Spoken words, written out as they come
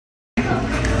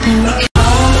I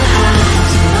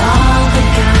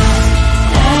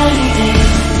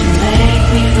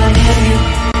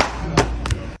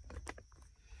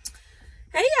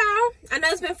know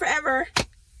it's been forever,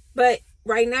 but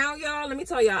right now, y'all, let me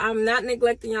tell y'all, I'm not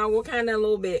neglecting y'all. We're kind of a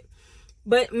little bit,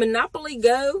 but Monopoly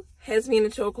Go has me in a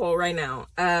chokehold right now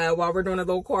while we're doing a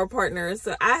little core partner.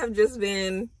 So I have just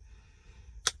been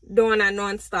doing that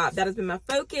nonstop. That has been my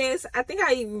focus. I think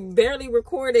I barely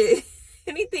recorded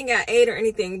anything I ate or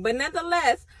anything, but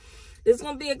nonetheless, this is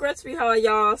gonna be a grocery haul,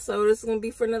 y'all. So this is gonna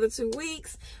be for another 2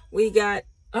 weeks. We got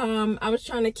I was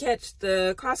trying to catch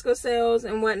the Costco sales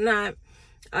and whatnot.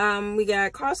 We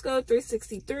got Costco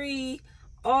 363,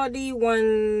 Aldi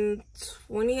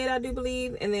 128, I do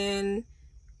believe, and then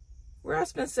where I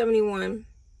spent 71,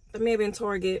 that may have been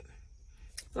Target.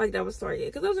 I feel like that was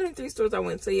Target, because those are the 3 stores I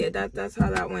went. So yeah, that's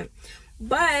how that went.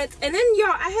 But and then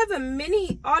y'all, I have a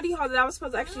mini Aldi haul that I was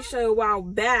supposed to actually show a while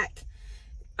back,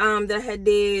 that I had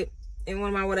did in one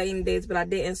of my what I eat days, but I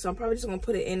didn't. So I'm probably just gonna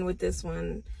put it in with this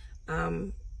one.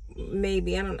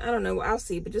 Maybe I don't know, I'll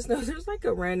see, but just know there's like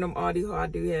a random Aldi haul. I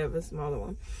do have a smaller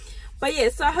one, but yeah.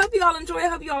 So I hope you all enjoy. I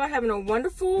hope you all are having a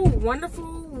wonderful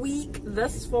week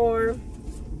thus far,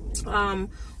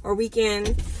 or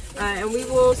weekend, and we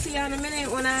will see y'all in a minute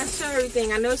when I show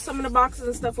everything. I know some of the boxes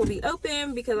and stuff will be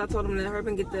open because I told them to hurry up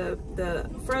and get the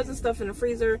frozen stuff in the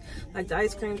freezer, like the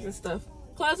ice creams and stuff.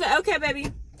 Close it, okay,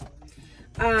 baby.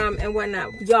 And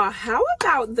whatnot, y'all. How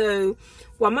about though?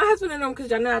 Well, my husband and them, because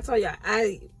y'all know I told y'all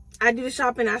I do the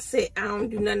shopping, I sit, I don't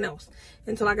do nothing else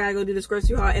until I gotta go do this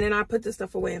grocery haul, and then I put the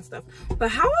stuff away and stuff.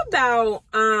 But how about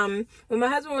when my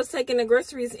husband was taking the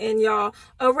groceries in, y'all,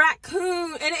 a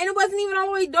raccoon, and it wasn't even all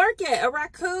the way dark yet, a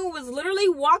raccoon was literally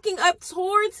walking up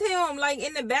towards him, like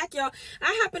in the back, y'all.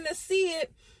 I happened to see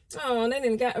it. Oh, they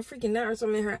didn't got a freaking nut or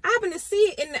something in her. I happened to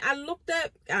see it, and I looked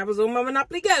up. I was on my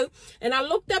Monopoly Go, and I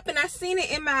looked up, and I seen it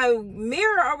in my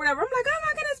mirror or whatever. I'm like, oh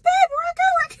my goodness, babe,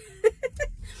 raccoon.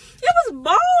 It was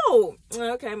bold.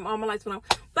 Okay, all my lights went off.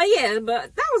 But yeah,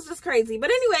 but that was just crazy. But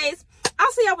anyways,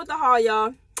 I'll see y'all with the haul,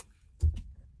 y'all.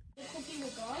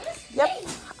 Yep.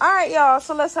 All right, y'all.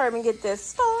 So let's hurry and get this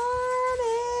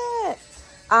started.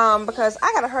 Because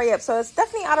I gotta hurry up. So it's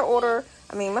definitely out of order.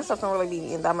 I mean, my stuff don't really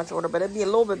be in that much order, but it'd be a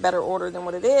little bit better order than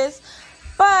what it is.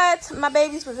 But my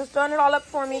babies were just throwing it all up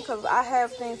for me because I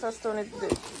have things I still need to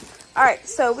do. All right,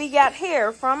 so we got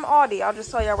here from Aldi. I'll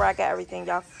just tell y'all where I got everything,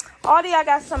 y'all. Aldi, I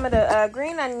got some of the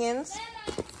green onions.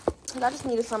 I just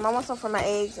needed some. I want some for my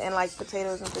eggs and like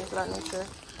potatoes and things of that nature.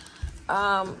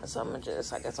 So I'm gonna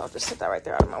just, I guess I'll just sit that right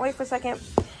there out of my way for a second.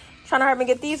 Trying to hurry and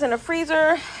get these in the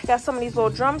freezer. Got some of these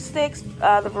little drumsticks,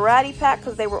 the variety pack,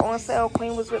 because they were on sale.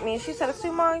 Queen was with me and she said,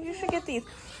 Mom, you should get these.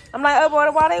 I'm like, oh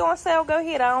boy, why they on sale? Go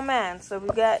ahead, I don't mind. So we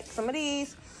got some of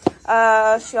these.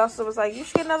 She also was like, you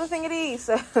should get another thing of these.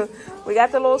 So we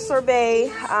got the little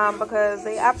sorbet, because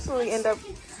they absolutely end up,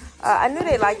 I knew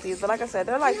they liked these, but like I said,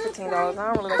 they're like $15. I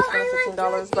don't really like spending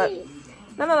 $15, but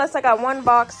nonetheless, I got one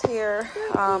box here.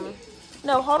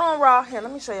 No, hold on, Raw. Here,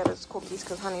 let me show you those cookies,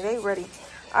 because honey, they ready.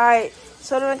 All right,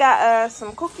 so then I got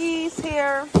some cookies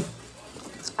here,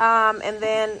 and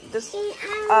then this,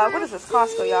 what is this?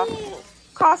 Costco, y'all.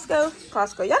 Costco.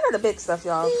 Y'all know the big stuff,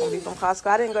 y'all. It's gonna be from Costco.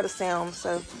 I didn't go to Sam's,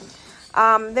 so.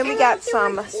 Then we got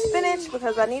some spinach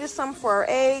because I needed some for our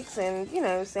eggs and, you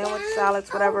know, sandwich,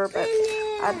 salads, whatever. But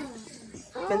I've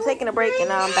been taking a break and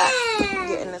now I'm back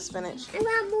getting the spinach.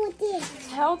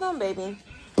 Tell them, baby.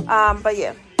 But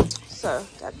yeah, so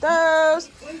got those.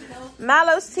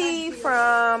 Malo's tea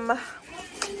from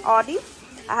Aldi.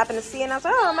 I happened to see it and I was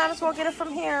like, oh, I might as well get it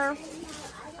from here.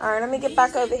 All right, let me get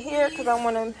back over here because I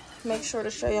want to make sure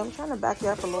to show you. I'm trying to back you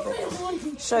up a little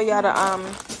bit. Show y'all the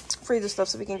freezer stuff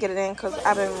so we can get it in because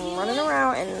I've been running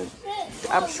around and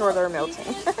I'm sure they're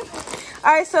melting.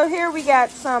 All right, so here we got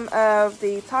some of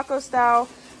the taco style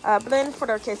blend for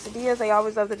their quesadillas. They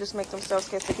always love to just make themselves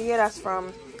quesadilla. That's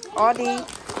from Aldi.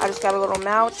 I just got a little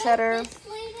mild cheddar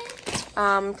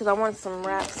because I want some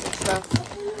wraps and stuff.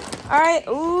 All right,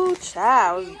 ooh,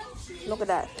 child. Look at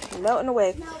that, melting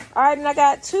away. All right, and I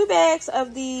got 2 bags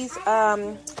of these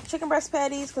chicken breast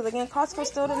patties because, again, Costco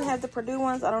still didn't have the Purdue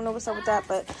ones. I don't know what's up with that,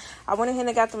 but I went ahead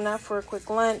and got them now for a quick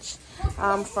lunch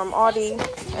from Aldi.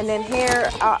 And then here,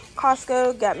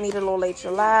 Costco got me the little late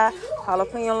July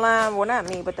jalapeno lime. Well, not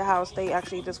me, but the house. They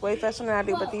actually eat this way faster than I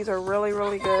do, but these are really,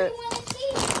 really good.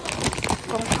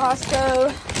 From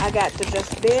Costco, I got the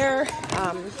Just Bare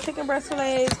chicken breast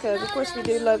fillets because, of course, we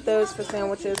do love those for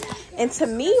sandwiches. And to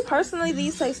me, personally,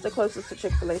 these taste the closest to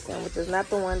Chick-fil-A sandwiches, not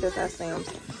the one that's at Sam's.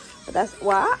 But that's,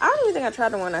 well, I don't even think I tried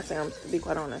the one at Sam's, to be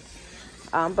quite honest.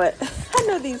 But I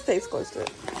know these taste close to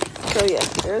it. So, yeah,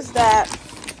 there's that.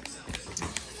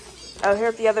 Oh,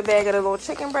 here's the other bag of the little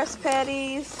chicken breast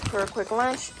patties for a quick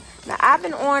lunch. Now, I've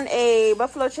been on a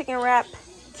buffalo chicken wrap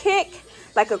kick,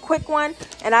 like a quick one,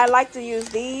 and I like to use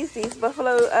these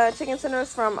buffalo chicken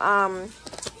tenders from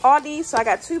Aldi. So I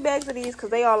got 2 bags of these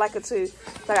because they all like it too.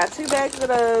 So I got 2 bags of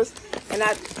those, and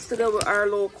that's to go with our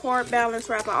little corn balance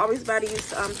wrap. I always buy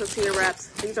these tortilla wraps.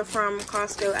 These are from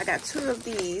Costco. I got 2 of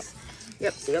these.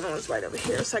 Yep, the other one's right over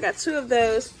here. So I got 2 of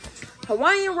those.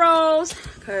 Hawaiian rolls,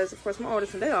 because of course my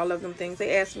oldest and they all love them things.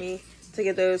 They asked me to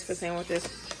get those for sandwiches.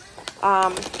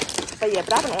 But yeah,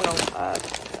 but I've been on a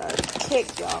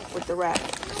kick, y'all, with the wrap.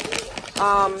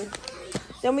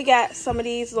 Then we got some of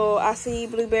these little icy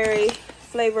blueberry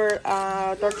flavored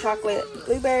dark chocolate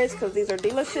blueberries, because these are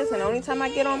delicious, and the only time I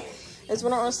get them is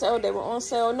when they're on sale. They were on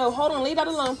sale. No, hold on, leave that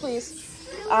alone, please.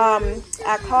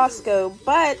 At Costco,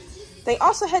 but they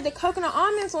also had the coconut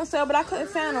almonds on sale, but I couldn't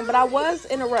find them. But I was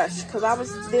in a rush because I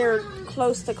was there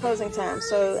close to closing time,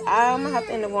 so I'm gonna have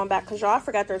to end up going back because y'all, I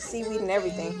forgot their seaweed and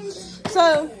everything.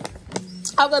 So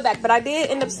I'll go back, but I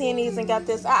did end up seeing these and got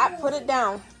this. I put it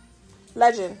down.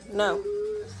 Legend, no.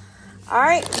 All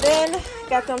right, then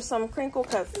got them some crinkle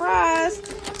cut fries,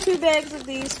 2 bags of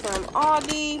these from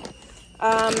Aldi.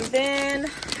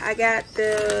 Then I got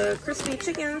the crispy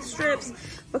chicken strips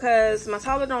because my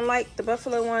toddler don't like the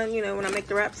buffalo one, you know, when I make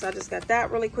the wraps. I just got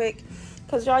that really quick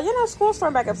because y'all, you know, school's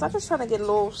starting back up, so I'm just trying to get a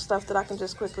little stuff that I can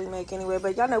just quickly make anyway.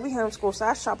 But y'all know we homeschool, so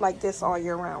I shop like this all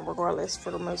year round regardless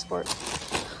for the most part.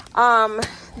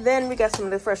 Then we got some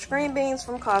of the fresh green beans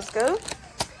from Costco.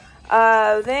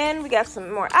 Then we got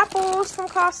some more apples from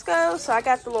Costco. So I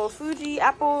got the little Fuji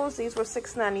apples. These were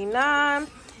 $6.99.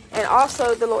 And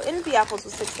also the little Envy apples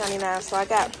were $6.99. So I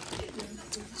got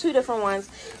 2 different ones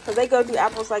because they go do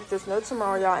apples like this no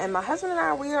tomorrow, y'all. And my husband and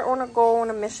I, we are on a goal, on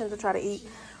a mission to try to eat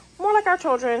more like our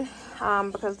children,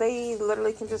 because they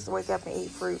literally can just wake up and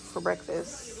eat fruit for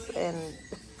breakfast and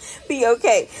be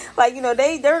okay. Like, you know,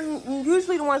 they're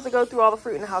usually the ones that go through all the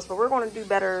fruit in the house, but we're going to do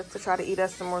better to try to eat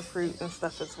us some more fruit and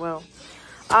stuff as well.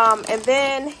 And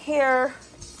then here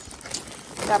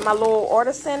got my little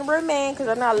artisan romaine, because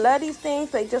I know I love these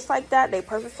things. They just like that. They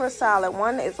perfect for a salad.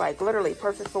 One is like literally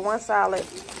perfect for one salad.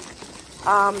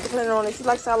 Depending on if you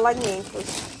like salad like me,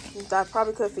 which I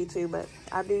probably could feed too, but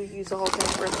I do use the whole thing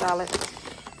for a salad.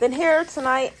 Then here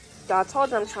tonight, I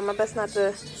told you I'm trying my best not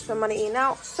to spend money eating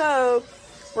out, so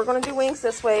we're gonna do wings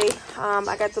this way.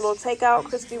 I got the little takeout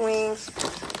crispy wings,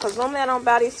 because normally I don't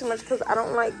buy these too much because I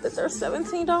don't like that they're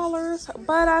 $17.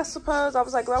 But I suppose I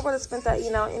was like, well, I would have spent that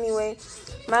eating out anyway.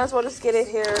 Might as well just get it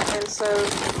here. And so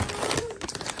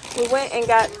we went and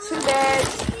got 2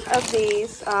 bags of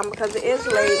these because it is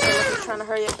late and we're just trying to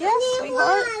hurry up. Yes,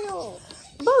 sweetheart.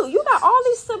 Boo, you got all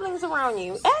these siblings around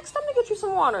you. Ask them to get you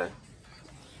some water.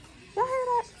 Y'all hear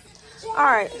that? All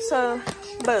right, so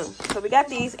boom. So we got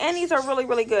these, and these are really,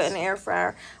 really good in the air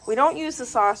fryer. We don't use the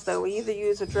sauce though. We either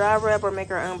use a dry rub or make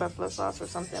our own buffalo sauce or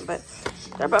something, but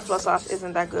their buffalo sauce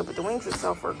isn't that good, but the wings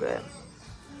itself are good.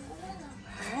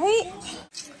 All right.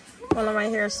 Well, I'm right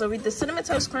here. So the Cinnamon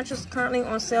Toast Crunch is currently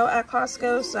on sale at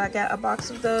Costco, so I got a box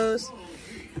of those.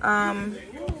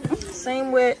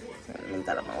 Same with, leave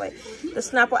that out of my way. The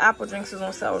Snapple apple drinks is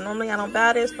on sale. Normally I don't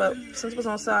buy this, but since it was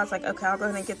on sale, I was like, okay, I'll go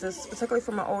ahead and get this, particularly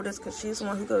for my oldest, because she's the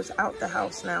one who goes out the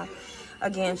house now.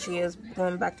 Again, she is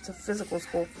going back to physical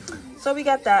school. So we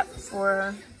got that for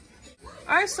her.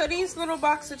 All right, so these little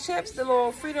box of chips, the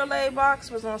little Frito-Lay box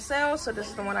was on sale, so this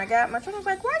is the one I got. My children was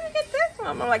like, why did you get this one?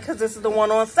 I'm like, because this is the one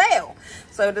on sale.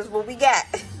 So this is what we got.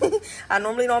 I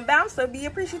normally don't buy them, so be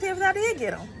appreciative that I did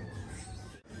get them.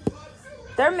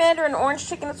 Their Mandarin orange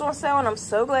chicken is on sale, and I'm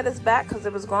so glad it's back because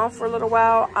it was gone for a little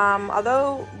while.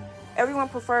 Although everyone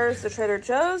prefers the Trader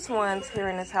Joe's ones here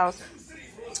in this house,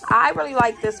 I really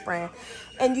like this brand,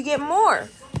 and you get more.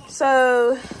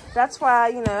 So that's why,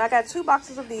 you know, I got 2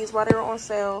 boxes of these while they were on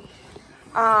sale.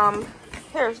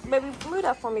 Here, baby, move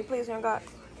that for me, please, young God.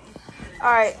 All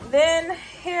right, then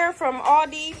here from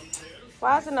Aldi.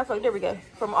 Why is it not? There we go.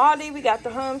 From Aldi, we got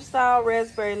the home style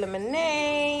raspberry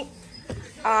lemonade.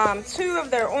 2 of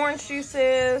their orange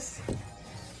juices,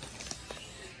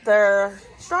 their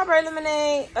strawberry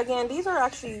lemonade. Again, these are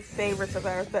actually favorites of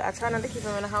ours, but I try not to keep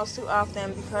them in the house too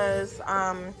often because,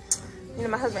 you know,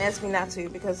 my husband asked me not to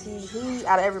because he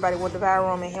out of everybody will devour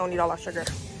them and he don't eat all our sugar.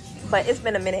 But it's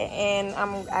been a minute and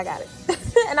I got it.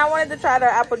 And I wanted to try their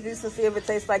apple juice and see if it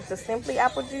tastes like the Simply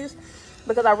apple juice,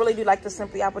 because I really do like the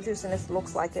Simply apple juice and this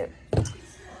looks like it.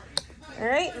 All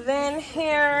right, then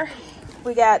here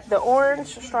we got the orange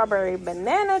strawberry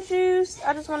banana juice.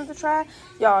 I just wanted to try.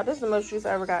 Y'all, this is the most juice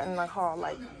I ever got in my haul.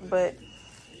 Like, but,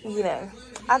 you know,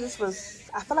 I feel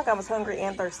like I was hungry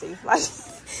and thirsty. Like,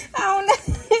 I don't know.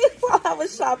 While I was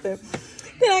shopping.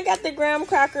 Then I got the graham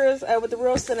crackers with the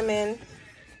real cinnamon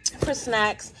for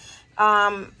snacks.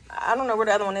 I don't know where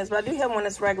the other one is, but I do have one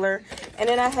that's regular. And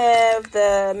then I have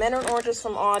the mandarin oranges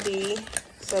from Aldi,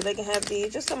 so they can have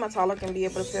these, just so my toddler can be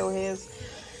able to fill his.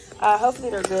 Hopefully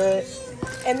they're good.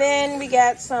 And then we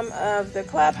got some of the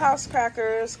Clubhouse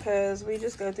crackers, because we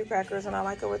just go through crackers and I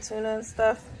like it with tuna and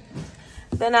stuff.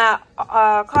 Then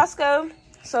Costco,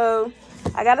 so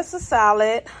I got us a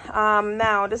salad.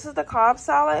 Now this is the Cobb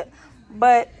salad,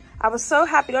 but I was so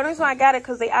happy. The only reason I got it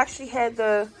because they actually had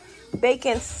the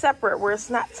bacon separate, where it's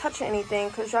not touching anything,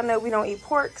 because y'all know we don't eat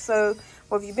pork. So,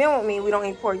 well, if you've been with me, we don't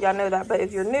eat pork, y'all know that. But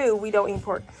if you're new, we don't eat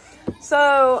pork.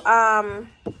 So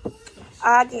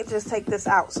I can just take this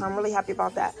out, so I'm really happy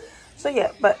about that. So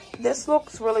yeah, but this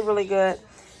looks really, really good.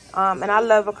 And I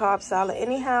love a Cobb salad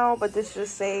anyhow, but this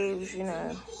just saves, you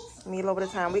know, me a little bit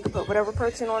of time. We can put whatever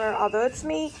protein on it. Although it's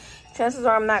me, chances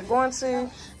are I'm not going to,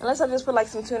 unless I just put like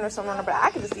some tuna or something on it. But I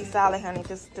can just eat salad, honey,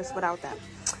 just without that.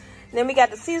 Then we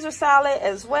got the Caesar salad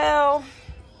as well,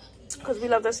 because we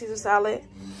love the Caesar salad.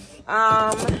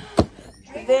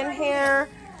 Then here,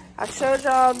 I showed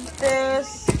y'all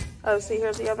this. Oh, see,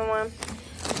 here's the other one.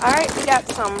 All right, we got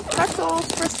some pretzels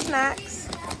for snacks.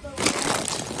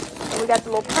 And we got the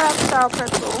little prep style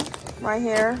pretzel right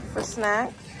here for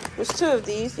snack. There's two of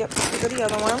these. Yep, these are the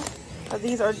other one. But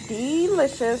these are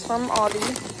delicious from Aldi.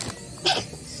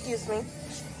 Excuse me.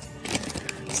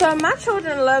 So my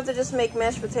children love to just make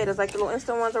mashed potatoes, like the little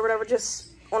instant ones or whatever, just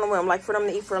on a whim, like for them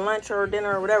to eat for lunch or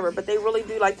dinner or whatever. But they really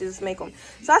do like to just make them.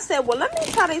 So I said, well, let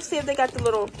me try to see if they got the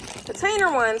little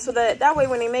container ones, so that way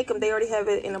when they make them, they already have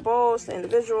it in a bowl to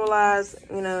individualize,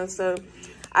 you know. So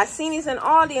I seen these in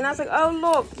Aldi, and I was like, oh,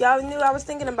 look, y'all knew I was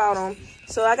thinking about them.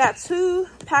 So I got 2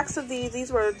 packs of these.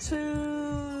 These were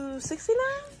 $2.69,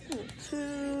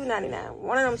 $2.99.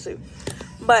 One of them 2.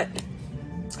 But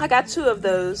I got 2 of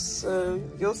those, so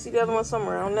you'll see the other one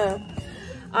somewhere. I don't know.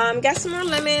 Got some more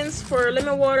lemons for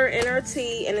lemon water in our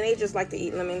tea, and then they just like to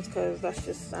eat lemons, because that's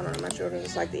just, I don't know, my children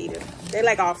just like to eat it. They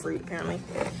like all fruit, apparently.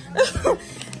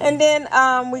 And then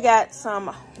we got some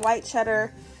white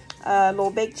cheddar,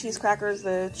 little baked cheese crackers,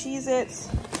 the Cheez-Its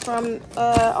from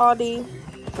Aldi.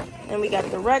 And we got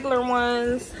the regular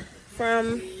ones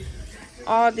from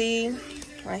Aldi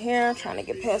right here. Trying to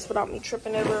get past without me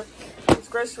tripping over these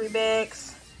grocery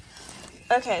bags.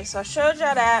 Okay, so I showed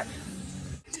y'all that.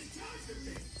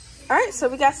 All right, so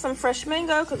we got some fresh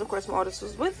mango, because of course my oldest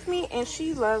was with me and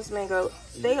she loves mango.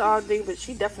 They all do, but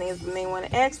she definitely is the main one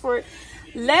to ask for it.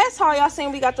 Last haul, y'all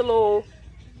seen we got the little,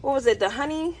 what was it, the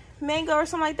honey mango or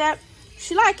something like that.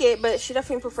 She liked it, but she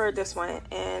definitely preferred this one,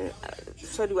 and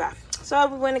so do I. So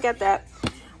we went and got that.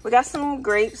 We got some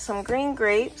grapes, some green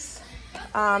grapes.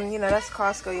 You know, that's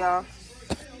Costco, y'all.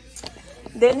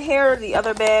 Then here, the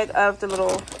other bag of the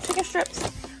little chicken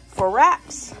strips for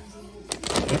wraps.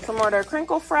 Some more of their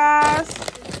crinkle fries.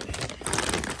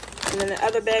 And then the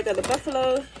other bag of the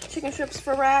buffalo chicken strips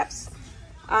for wraps.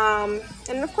 And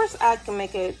of course, I can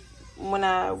make it when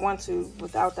I want to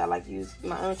without that, like use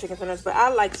my own chicken tenders. But I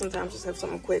like sometimes just have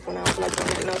something quick when I don't feel like doing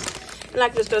anything else. And I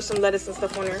can just throw some lettuce and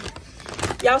stuff on there.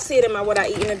 Y'all see it in my what I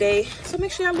eat in a day. So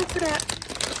make sure y'all look for that.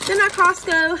 Then at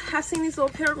Costco, I seen these little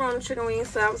Pilgrim chicken wings.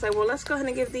 So I was like, well, let's go ahead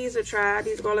and give these a try.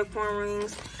 These garlic parm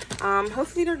rings.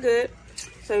 Hopefully they're good.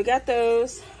 So we got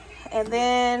those. And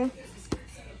then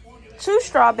 2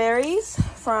 strawberries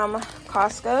from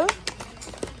Costco.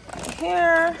 Right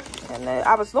here. And then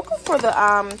I was looking for the,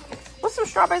 what's some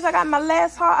strawberries I got in my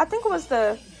last haul? I think it was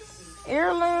the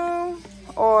heirloom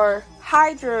or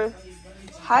Hydra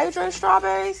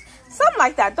strawberries. Something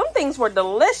like that. Them things were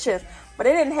delicious, but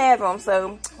they didn't have them.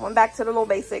 So went back to the little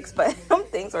basics, but them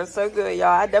things are so good, y'all.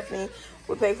 I definitely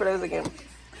would pay for those again.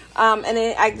 And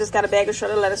then I just got a bag of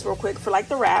shredded lettuce real quick for like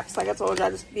the wraps. Like I told you, I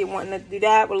just be wanting to do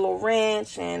that with a little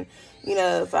ranch and, you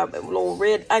know, if I have a little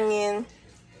red onion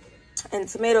and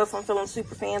tomato if I'm feeling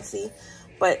super fancy.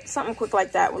 But something quick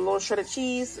like that with a little shredded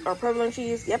cheese or provolone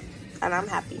cheese. Yep, and I'm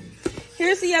happy.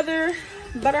 Here's the other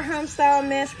Butter Home style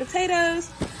mashed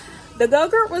potatoes. The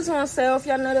Go-Gurt was on sale. If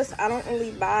y'all notice, I don't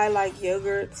really buy like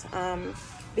yogurts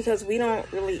because we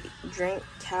don't really drink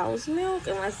cow's milk,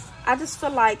 unless I just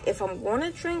feel like if I'm going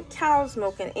to drink cow's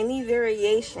milk in any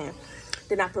variation,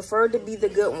 then I prefer to be the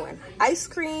good one. Ice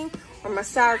cream or my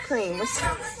sour cream.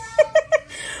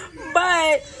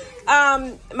 But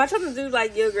my children do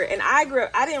like yogurt, and I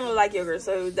didn't really like yogurt,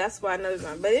 so that's why I know this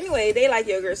one. But anyway, they like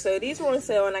yogurt, so these were on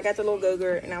sale, and I got the little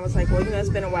Go-Gurt, and I was like, well, you know, it's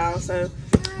been a while, so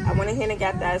I went ahead and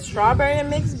got that strawberry and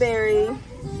mixed berry.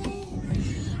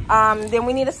 Then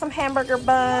we needed some hamburger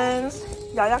buns.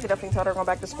 Y'all can definitely tell they're going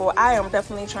back to school. I am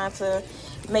definitely trying to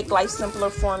make life simpler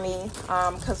for me.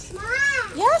 Cause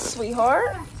yes,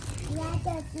 sweetheart.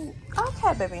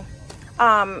 Okay, baby.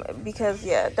 Because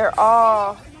yeah, they're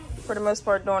all for the most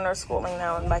part doing their schooling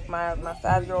now. And like my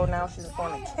 5-year-old now, she's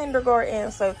going to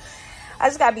kindergarten. So I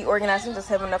just gotta be organized and just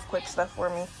have enough quick stuff for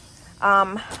me.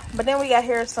 But then we got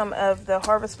here some of the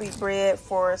harvest wheat bread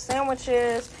for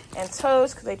sandwiches and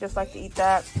toast because they just like to eat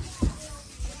that.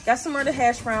 Got some more of the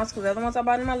hash browns because the other ones I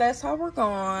bought in my last haul were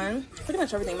gone. Pretty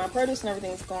much everything. My produce and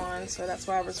everything's gone, so that's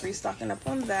why I was restocking up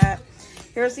on that.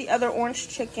 Here's the other orange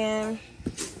chicken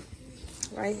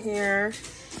right here.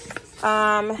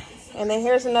 And then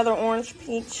here's another orange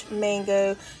peach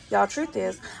mango. Y'all, truth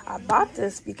is, I bought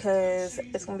this because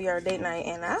it's gonna be our date night,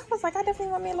 and I was like, I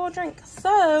definitely want me a little drink.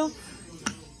 So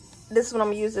this is what I'm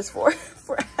gonna use this for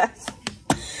us.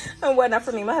 And well, not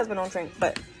for me. My husband don't drink,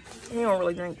 but he don't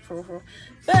really drink for real.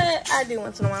 But I do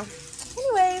once in a while.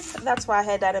 Anyways, that's why I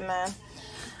had that in mind.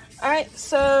 Alright,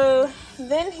 so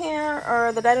then here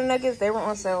are the Dino Nuggets. They were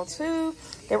on sale too.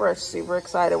 They were super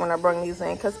excited when I brought these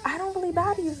in because I don't really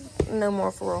buy these no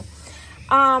more for real.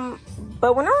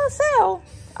 But when they're on sale,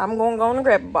 I'm gonna go and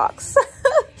grab a box.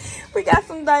 We got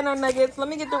some Dino Nuggets. Let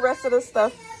me get the rest of the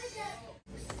stuff.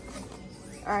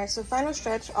 Alright, so final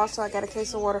stretch. Also, I got a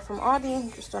case of water from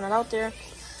Aldi. Just throwing it out there.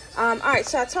 Alright,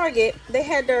 so at Target, they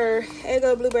had their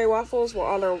Eggo blueberry waffles. Well,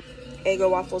 all their Eggo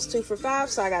waffles 2 for $5.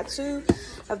 So I got 2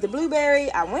 of the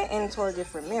blueberry. I went in Target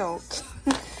for milk.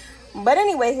 But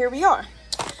anyway, here we are.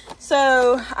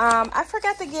 So, I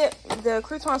forgot to get the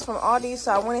croutons from Aldi.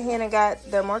 So I went ahead and got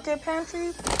the Market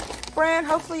Pantry brand.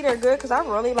 Hopefully they're good because I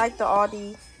really like the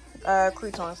Aldi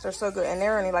croutons. They're so good. And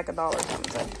they're only like $1 or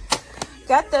something. So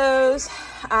got those.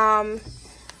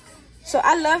 So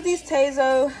I love these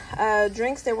Tazo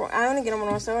drinks. I only get them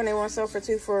on sale, and they were on sale for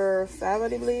 2 for $5, I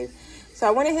do believe. So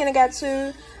I went ahead and got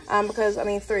 2 because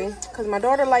 3 because my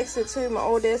daughter likes it too, my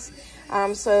oldest.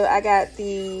 So I got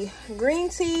the green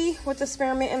tea with the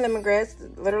spearmint and lemongrass,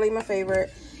 literally my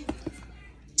favorite.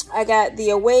 I got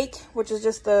the Awake, which is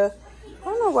just the, I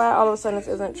don't know why all of a sudden this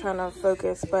isn't trying to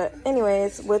focus, but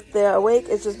anyways, with the Awake,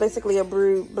 it's just basically a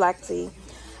brewed black tea.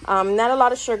 Not a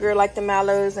lot of sugar like the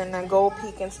Mallows and the Gold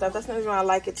Peak and stuff. That's the reason why I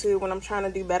like it too. When I'm trying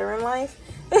to do better in life,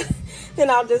 then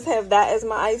I'll just have that as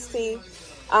my iced tea.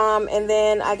 And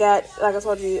then I got, like I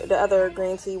told you, the other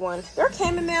green tea one. They're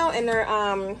chamomile and they're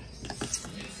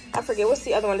I forget what's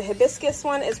the other one. The hibiscus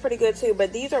one is pretty good too.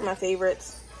 But these are my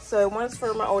favorites. So one's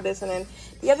for my oldest, and then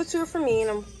the other 2 are for me.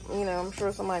 And I'm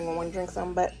sure somebody gonna want to drink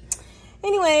some. But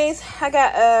anyways, I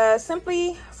got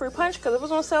Simply Fruit Punch because it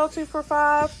was on sale 2 for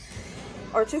 $5.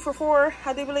 Or 2 for $4,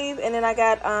 I do believe. And then I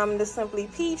got the Simply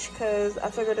Peach because I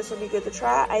figured this would be good to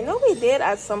try. I know we did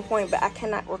at some point, but I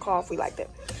cannot recall if we liked it.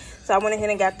 So I went ahead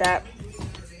and got that.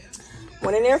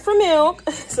 Went in there for milk.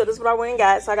 So this is what I went and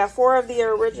got. So I got 4 of the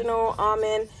original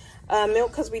almond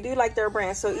milk because we do like their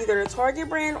brand. So either the Target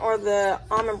brand or the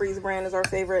Almond Breeze brand is our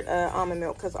favorite almond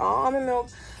milk, because all almond milk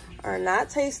are not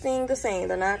tasting the same.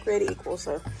 They're not created equal.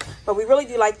 So, but we really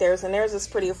do like theirs, and theirs is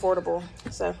pretty affordable.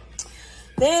 So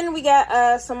then we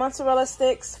got some mozzarella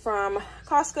sticks from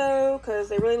Costco because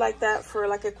they really like that for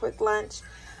like a quick lunch.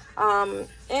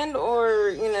 And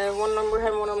or, we're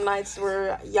having one of them nights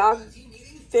where y'all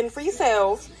fend for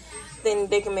yourselves, then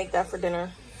they can make that for dinner.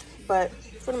 But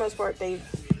for the most part, they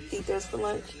eat theirs for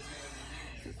lunch.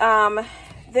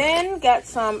 Then got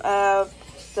some of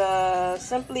the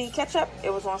Simply ketchup.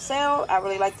 It was on sale. I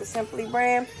really like the Simply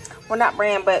brand. Well, not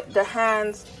brand, but the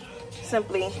Heinz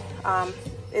Simply.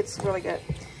 It's really good.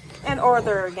 And or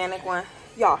the organic one.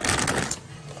 Y'all,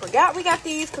 forgot we got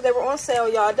these because they were on sale,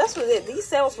 y'all. That's what it. These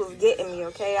sales was getting me,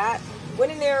 okay? I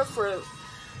went in there for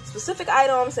specific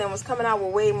items and was coming out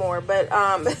with way more. But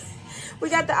we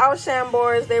got the Auchan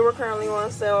bars. They were currently on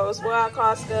sale as well at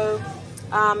Costco.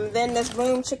 Then this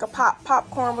Boom Chicka Pop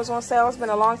popcorn was on sale. It's been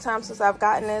a long time since I've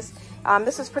gotten this.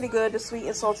 This is pretty good, the sweet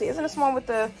and salty. Isn't this one with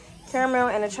the caramel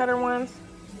and the cheddar ones?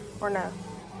 Or no?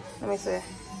 Let me see.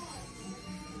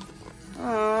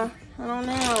 I don't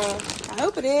know. I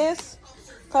hope it is.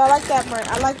 Cause I like that brand.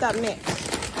 I like that mix.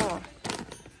 Hold on,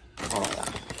 y'all.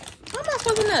 How am I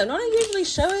supposed to know? Don't I usually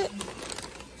show it?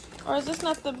 Or is this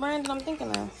not the brand that I'm thinking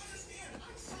of?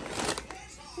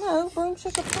 No, Boom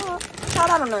Chicka Pop. Child,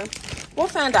 I don't know. We'll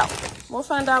find out. We'll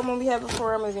find out when we have it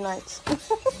for our movie nights.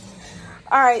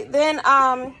 Alright, then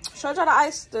showed y'all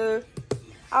the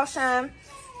Auchan.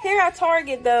 Here at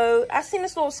Target though, I seen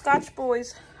this little Scotch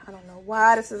Boys. I don't know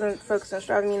why this isn't focusing, it's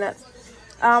driving me nuts.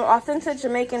 Authentic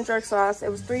Jamaican jerk sauce.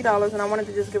 It was $3 and I wanted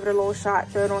to just give it a little shot,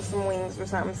 throw it on some wings or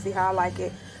something, see how I like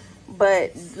it.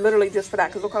 But literally just for that,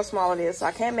 because look how small it is. So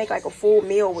I can't make like a full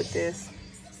meal with this.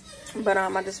 But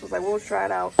I just was like, we'll try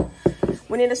it out.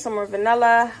 we needed some more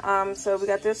vanilla. So we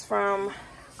got this from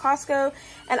Costco,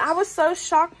 and I was so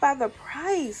shocked by the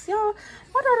price, y'all.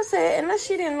 My daughter said, unless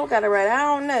she didn't look at it right, I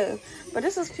don't know, but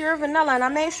this is pure vanilla, and I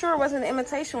made sure it wasn't an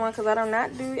imitation one because I do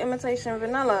not do imitation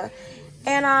vanilla.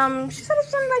 And she said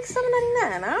it's only like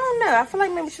 $7.99. I don't know, I feel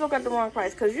like maybe she looked at the wrong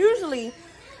price, because usually,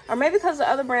 or maybe because the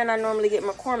other brand I normally get,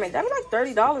 McCormick, that'd be like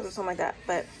 $30 or something like that,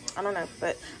 but I don't know.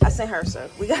 But I sent her, so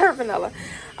we got her vanilla.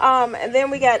 And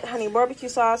then we got honey barbecue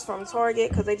sauce from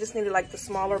Target, because they just needed like the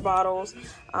smaller bottles.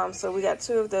 So we got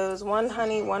 2 of those, 1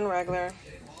 honey, 1 regular.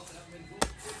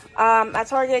 At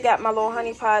Target, got my little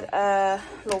honey pot,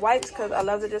 little wipes, because I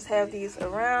love to just have these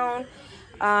around.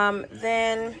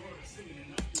 Then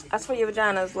that's for your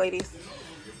vaginas, ladies,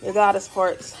 your goddess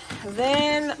parts.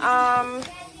 Then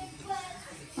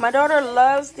my daughter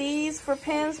loves these for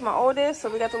pens, my oldest. So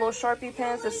we got the little Sharpie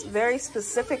pens, this very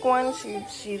specific one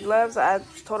she loves. I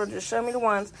told her to show me the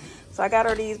ones, so I got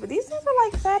her these. But these things are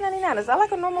like $5.99. Is that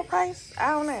like a normal price?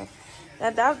 I don't know.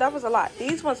 That was a lot.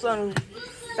 These ones on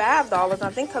 $5, I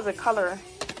think, because the color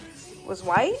was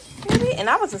white, maybe, and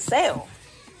that was a sale.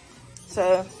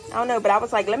 So I don't know, but I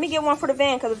was like, let me get one for the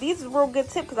van, because if these is a real good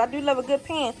tip, because I do love a good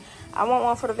pen, I want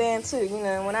one for the van too, you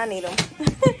know, when I need them.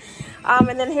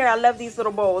 And then here, I love these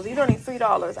little bowls. These are only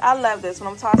 $3. I love this when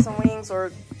I'm tossing wings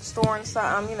or storing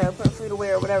something, you know, putting food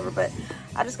away or whatever. But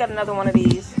I just got another one of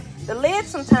these. The lids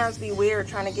sometimes be weird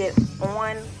trying to get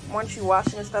on once you wash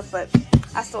it and stuff, but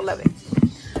I still love it.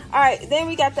 All right, then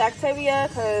we got the Activia,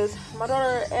 because my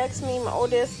daughter asked me, my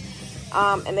oldest,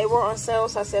 and they were on sale,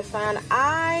 so I said fine.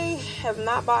 I have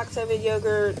not bought Activia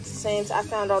yogurt since I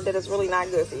found out that it's really not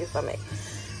good for your stomach.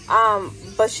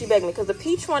 But she begged me, because the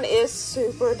peach one is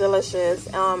super delicious.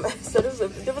 So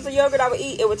if there was a yogurt I would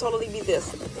eat, it would totally be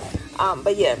this.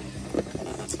 But yeah,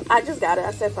 I just got it.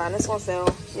 I said fine, it's on sale.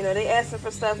 You know, they asking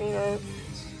for stuff, you know,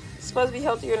 it's supposed to be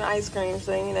healthier than ice cream,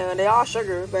 so you know, they all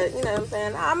sugar, but you know what I'm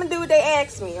saying, I'm gonna do what they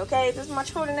ask me, okay? This is my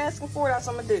children asking for it, that's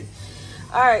what I'm gonna do.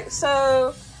 All right,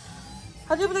 so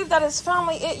I do believe that is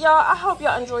finally it, y'all. I hope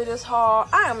y'all enjoy this haul.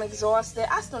 I am exhausted.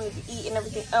 I still need to eat and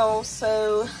everything else,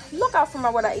 so look out for my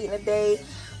what I eat in a day.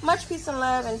 Much peace and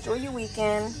love. Enjoy your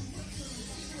weekend.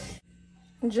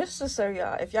 Just to show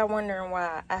y'all, if y'all wondering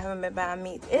why I haven't been buying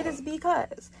meat, it is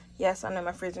because, yes, I know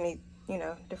my fridge needs, you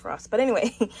know, defrost, but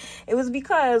anyway, it was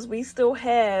because we still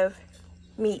have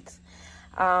meat,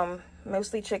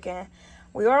 mostly chicken.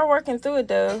 We are working through it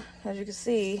though. As you can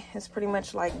see, it's pretty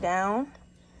much like down,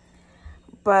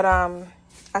 but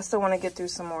I still want to get through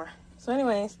some more. So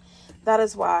anyways, that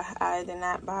is why I did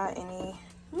not buy any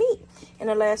meat in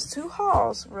the last 2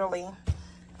 hauls, really.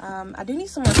 I do need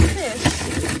some more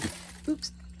fish.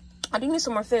 Oops. I do need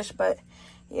some more fish, but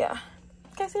yeah.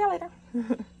 Okay, see y'all later.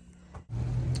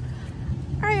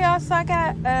 Alright, y'all, so I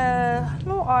got a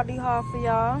little Aldi haul for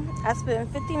y'all. I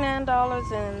spent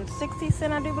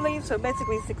 $59.60, I do believe, so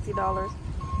basically $60.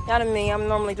 Y'all know me, I'm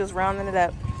normally just rounding it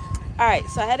up. Alright,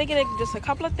 so I had to get just a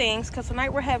couple of things, because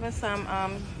tonight we're having some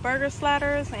burger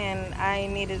sliders, and I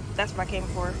needed, that's what I came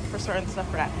for certain stuff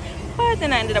for that. But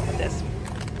then I ended up with this.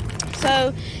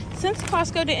 So, since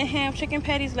Costco didn't have chicken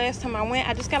patties last time I went,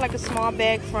 I just got like a small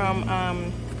bag from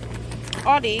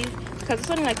Aldi, because it's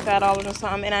only like $5 or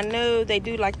something, and I know they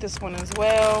do like this one as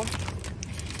well.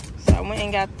 So I went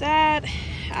and got that.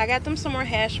 I got them some more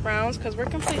hash browns, because we're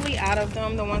completely out of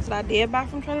them, the ones that I did buy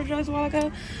from Trader Joe's a while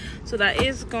ago. So that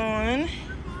is gone.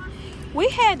 We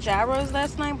had gyros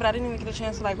last night, but I didn't even get a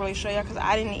chance to like really show y'all, because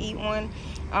I didn't eat one.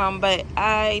 But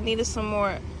I needed some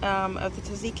more of the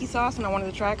tzatziki sauce, and I wanted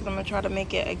to try, because I'm going to try to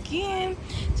make it again.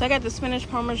 So I got the spinach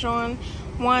parmesan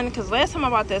one, because last time I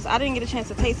bought this, I didn't get a chance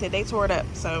to taste it. They tore it up,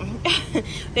 so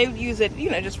they use it, you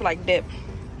know, just for like dip.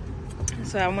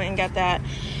 So I went and got that.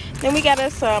 Then we got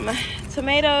us some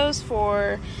tomatoes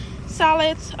for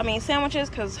sandwiches,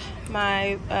 because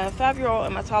my 5-year-old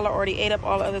and my toddler already ate up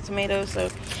all the other tomatoes. So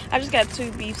I just got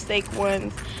 2 beefsteak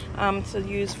ones to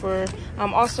use for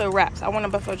also wraps. I want a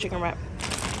buffalo chicken wrap.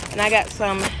 And I got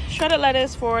some shredded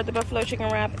lettuce for the buffalo chicken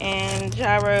wrap, and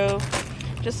gyro,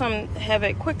 just some have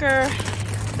it quicker.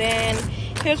 Then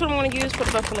here's what I'm going to use for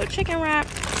the buffalo chicken wrap.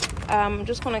 I'm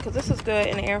just going to, because this is good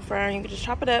in the air fryer, you can just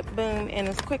chop it up, boom, and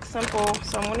it's quick, simple.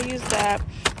 So I'm going to use that.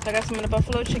 So I got some of the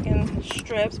buffalo chicken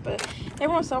strips, but they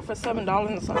were on sale for $7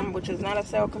 or something, which is not a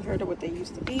sale compared to what they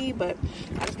used to be, but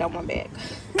I just got one bag.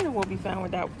 We'll be fine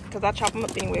with that, because I chop them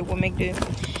up anyway. We'll make do.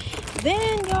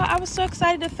 Then, y'all, I was so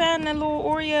excited to find the little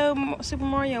Oreo Super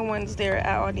Mario ones there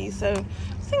at Aldi. So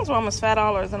these things were almost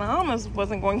 $5, and I almost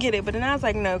wasn't going to get it, but then I was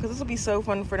like, no, because this will be so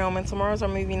fun for them, and tomorrow's our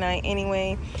movie night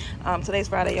anyway. Today's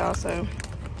Friday, y'all, so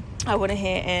I went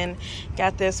ahead and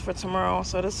got this for tomorrow,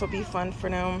 so this will be fun for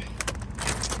them.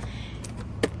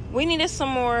 We needed some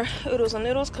more oodles and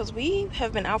noodles because we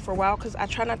have been out for a while, because I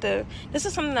try not to, this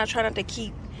is something I try not to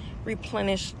keep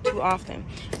replenished too often.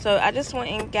 So I just went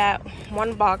and got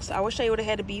one box. I wish they would have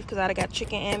had the beef, because I'd have got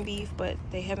chicken and beef, but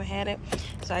they haven't had it.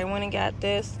 So I went and got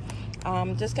this.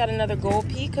 Just got another gold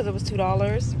pea because it was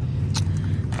 $2.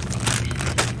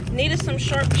 Needed some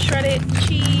sharp shredded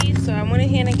cheese, so I went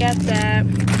ahead and got that.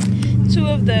 2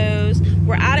 of those.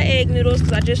 We're out of egg noodles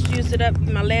because I just used it up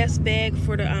in my last bag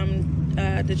for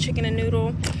the chicken and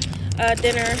noodle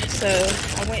dinner. So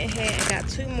I went ahead and got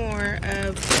 2 more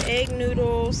of the egg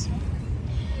noodles.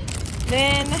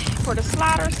 Then for the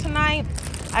sliders tonight,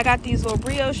 I got these little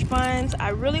brioche buns. I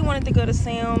really wanted to go to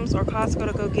Sam's or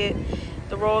Costco to go get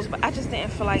the rolls, but I just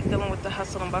didn't feel like dealing with the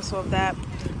hustle and bustle of that.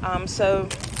 So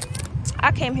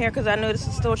I came here because I know this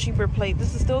is still a cheaper place.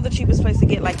 This is still the cheapest place to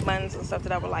get like buns and stuff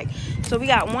that I would like. So we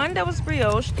got one that was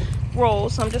brioche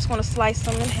rolls. So I'm just going to slice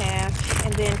them in half,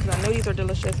 and then, because I know these are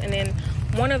delicious, and then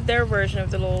one of their version of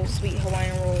the little sweet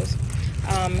Hawaiian rolls,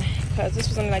 because this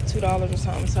was only like $2 or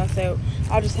something. So I said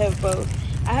I'll just have both.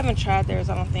 I haven't tried theirs,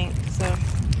 I don't think. So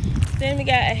then we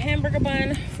got a hamburger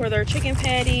bun for their chicken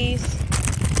patties.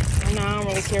 I know I don't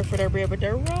really care for their bread, but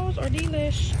their rolls are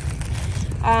delish.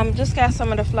 Just got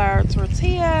some of the flour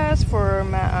tortillas for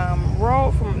my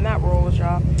not rolls,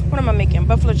 y'all. What am I making?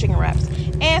 Buffalo chicken wraps,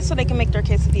 and so they can make their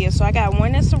quesadillas. So I got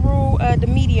one that's the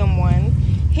medium one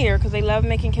here, because they love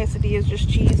making quesadillas, just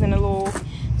cheese and a little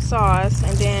sauce.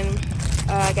 And then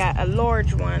I got a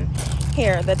large one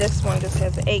here, this one just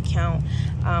has an 8 count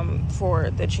for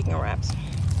the chicken wraps.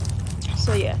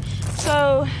 So yeah,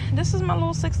 so this is my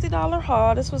little $60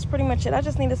 haul. This was pretty much it. I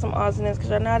just needed some odds and ends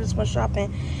because I know I just went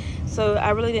shopping, so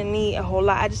I really didn't need a whole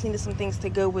lot. I just needed some things to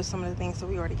go with some of the things that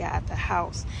we already got at the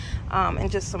house, and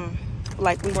just some,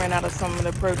 like, we ran out of some of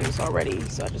the produce already,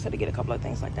 so I just had to get a couple of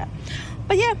things like that.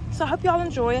 But yeah, so I hope y'all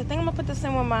enjoy. I think I'm gonna put this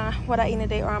in with what I eat in a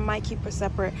day, or I might keep it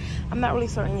separate. I'm not really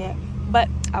certain yet, but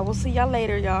I will see y'all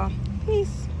later, y'all.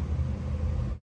 Peace.